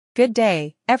Good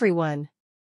day, everyone.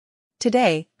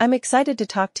 Today, I'm excited to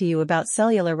talk to you about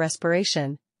cellular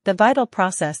respiration, the vital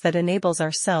process that enables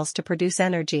our cells to produce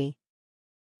energy.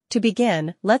 To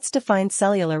begin, let's define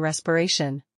cellular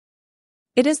respiration.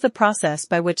 It is the process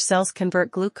by which cells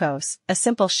convert glucose, a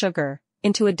simple sugar,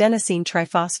 into adenosine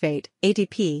triphosphate,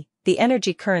 ATP, the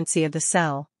energy currency of the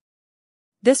cell.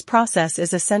 This process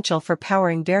is essential for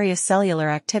powering various cellular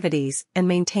activities and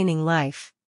maintaining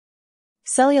life.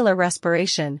 Cellular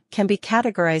respiration can be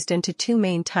categorized into two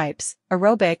main types,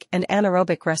 aerobic and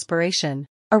anaerobic respiration.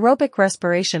 Aerobic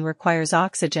respiration requires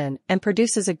oxygen and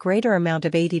produces a greater amount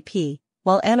of ATP,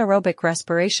 while anaerobic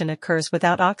respiration occurs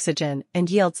without oxygen and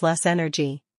yields less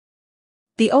energy.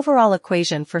 The overall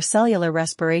equation for cellular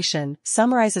respiration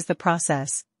summarizes the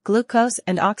process. Glucose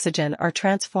and oxygen are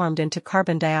transformed into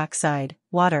carbon dioxide,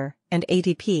 water, and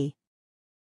ATP.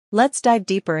 Let's dive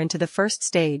deeper into the first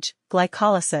stage,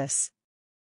 glycolysis.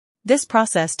 This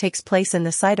process takes place in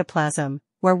the cytoplasm,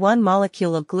 where one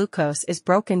molecule of glucose is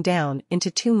broken down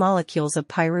into two molecules of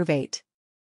pyruvate.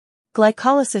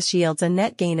 Glycolysis yields a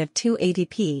net gain of 2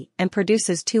 ATP and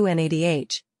produces 2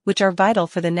 NADH, which are vital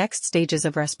for the next stages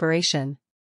of respiration.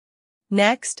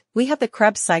 Next, we have the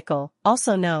Krebs cycle,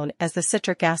 also known as the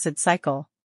citric acid cycle.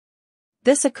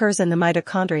 This occurs in the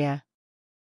mitochondria.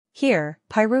 Here,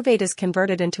 pyruvate is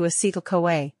converted into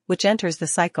acetyl-CoA, which enters the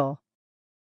cycle.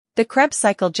 The Krebs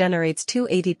cycle generates 2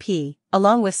 ATP,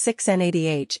 along with 6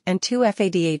 NADH and 2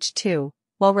 FADH2,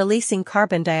 while releasing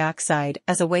carbon dioxide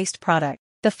as a waste product.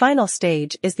 The final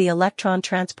stage is the electron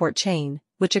transport chain,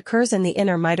 which occurs in the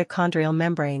inner mitochondrial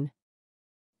membrane.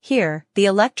 Here, the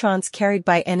electrons carried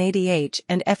by NADH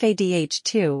and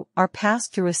FADH2 are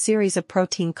passed through a series of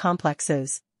protein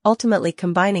complexes, ultimately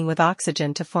combining with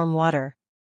oxygen to form water.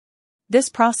 This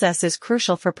process is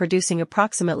crucial for producing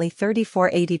approximately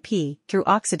 34 ATP through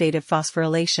oxidative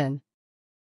phosphorylation.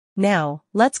 Now,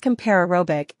 let's compare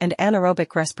aerobic and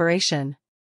anaerobic respiration.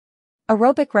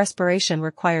 Aerobic respiration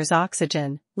requires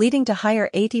oxygen, leading to higher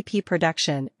ATP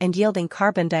production and yielding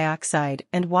carbon dioxide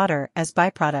and water as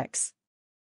byproducts.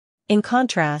 In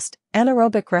contrast,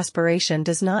 anaerobic respiration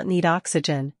does not need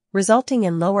oxygen, resulting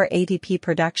in lower ATP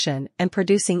production and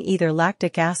producing either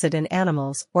lactic acid in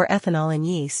animals or ethanol in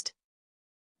yeast.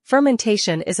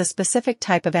 Fermentation is a specific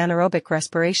type of anaerobic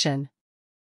respiration.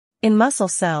 In muscle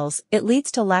cells, it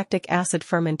leads to lactic acid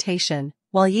fermentation,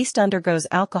 while yeast undergoes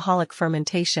alcoholic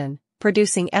fermentation,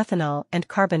 producing ethanol and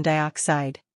carbon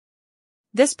dioxide.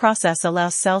 This process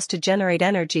allows cells to generate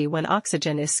energy when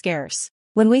oxygen is scarce.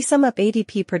 When we sum up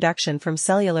ATP production from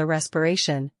cellular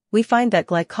respiration, we find that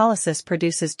glycolysis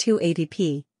produces 2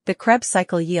 ATP, the Krebs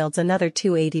cycle yields another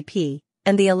 2 ATP,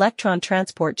 and the electron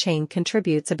transport chain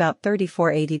contributes about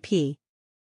 34 ATP.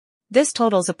 This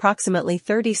totals approximately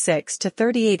 36 to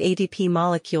 38 ATP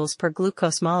molecules per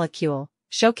glucose molecule,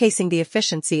 showcasing the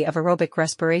efficiency of aerobic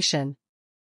respiration.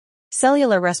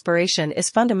 Cellular respiration is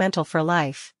fundamental for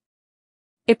life.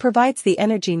 It provides the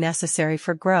energy necessary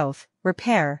for growth,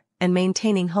 repair, and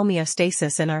maintaining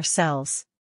homeostasis in our cells.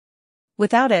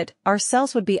 Without it, our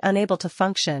cells would be unable to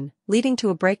function, leading to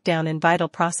a breakdown in vital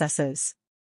processes.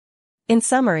 In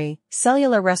summary,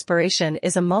 cellular respiration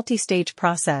is a multi-stage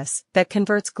process that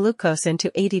converts glucose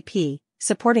into ATP,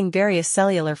 supporting various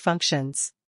cellular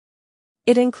functions.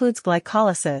 It includes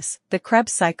glycolysis, the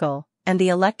Krebs cycle, and the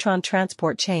electron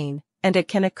transport chain, and it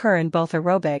can occur in both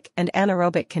aerobic and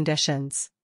anaerobic conditions.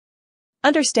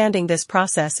 Understanding this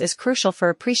process is crucial for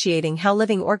appreciating how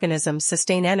living organisms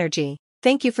sustain energy.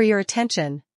 Thank you for your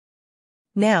attention.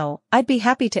 Now, I'd be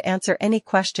happy to answer any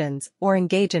questions or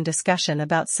engage in discussion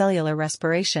about cellular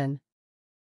respiration.